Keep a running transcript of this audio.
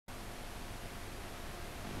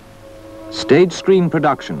Stage Screen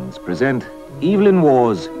Productions present Evelyn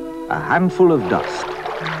Waugh's A Handful of Dust.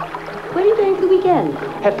 Where are you going for the weekend?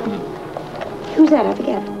 Heaven. Who's that? I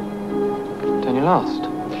forget. Tony Last.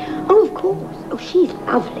 Oh, of course. Oh, she's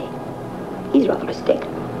lovely. He's rather a stick.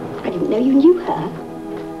 I didn't know you knew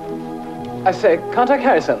her. I say, can't I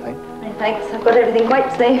carry something? No, thanks. I've got everything quite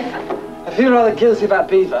safe. I feel rather guilty about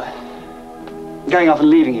Beaver. Going off and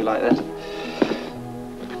leaving you like that.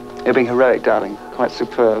 You're being heroic, darling. Quite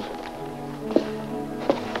superb.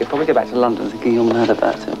 You'll probably go back to London thinking you're mad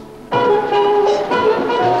about him.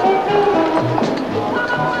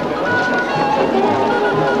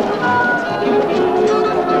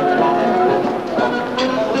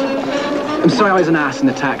 I'm sorry I was an ass in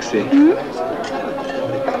the taxi.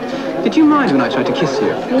 Did you mind when I tried to kiss you?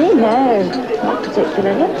 Really? No, not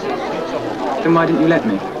particularly. Then why didn't you let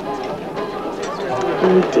me?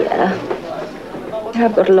 Oh, dear.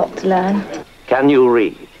 I've got a lot to learn. Can you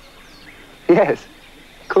read? Yes,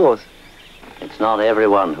 of course. It's not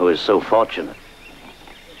everyone who is so fortunate.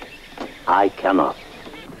 I cannot.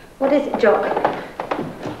 What is it, Jock?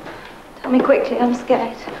 Tell me quickly, I'm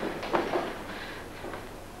scared.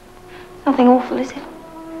 Nothing awful, is it?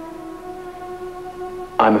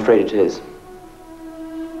 I'm afraid it is.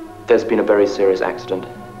 There's been a very serious accident.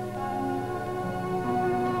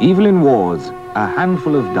 Evelyn Waugh's A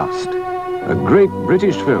Handful of Dust, a great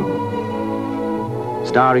British film,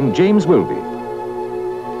 starring James Wilby,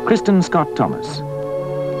 Kristin Scott Thomas,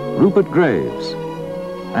 Rupert Graves,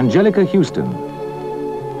 Angelica Houston,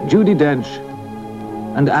 Judi Dench,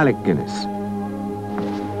 and Alec Guinness.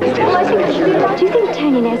 Do you think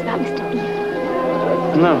Tony knows about Mr.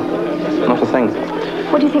 Beaver? No, not a thing.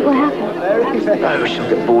 What do you think will happen? Oh, she'll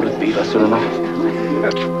get bored of Beaver soon enough.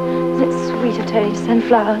 Is it sweet of Tony to send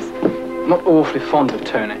flowers? I'm not awfully fond of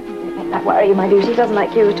Tony. Don't make that worry you, my beauty. He doesn't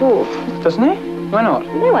like you at all. Doesn't he? Why not?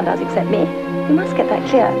 No one does except me. You must get that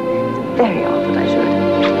clear. It's very odd that I should.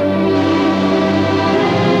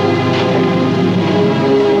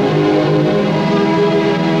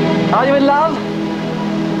 Are you in love?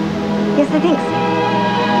 Yes, I think so.